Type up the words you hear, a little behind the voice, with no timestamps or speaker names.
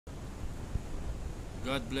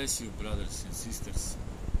God bless you, brothers and sisters,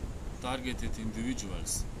 targeted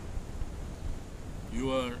individuals.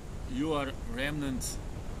 You are Remnant,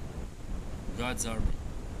 God's army.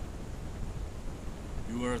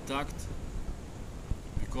 You are attacked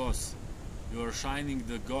because you are shining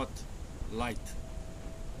the God light,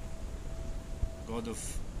 God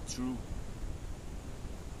of truth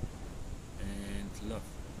and love,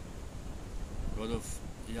 God of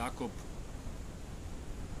Jacob,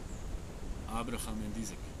 Abraham and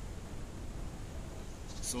Isaac.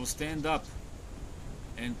 So stand up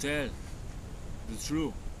and tell the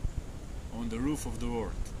truth on the roof of the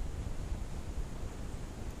world.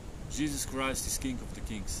 Jesus Christ is King of the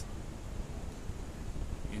Kings,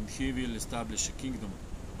 and He will establish a kingdom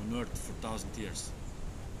on earth for 1,000 years.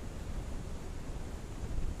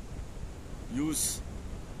 Use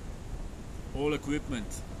all equipment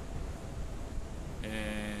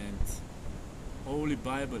and Holy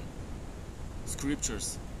Bible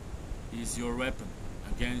scriptures is your weapon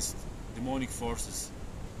against demonic forces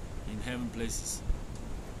in heaven places.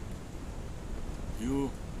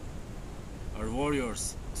 You are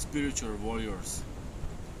warriors, spiritual warriors,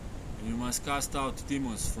 and you must cast out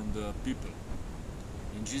demons from the people.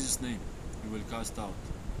 In Jesus' name you will cast out.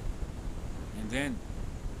 And then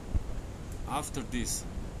after this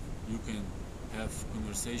you can have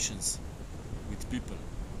conversations with people,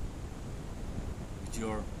 with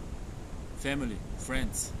your family,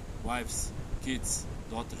 friends, wives, kids,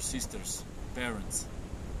 daughters, sisters, parents.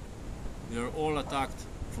 They are all attacked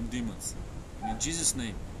from demons. And in Jesus'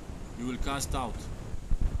 name you will cast out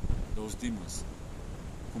those demons.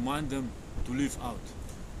 Command them to live out.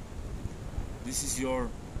 This is your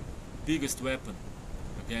biggest weapon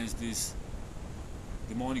against these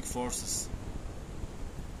demonic forces.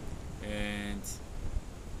 And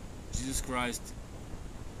Jesus Christ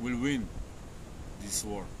will win this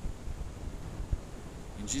war.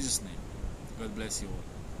 In Jesus' name, God bless you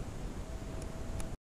all.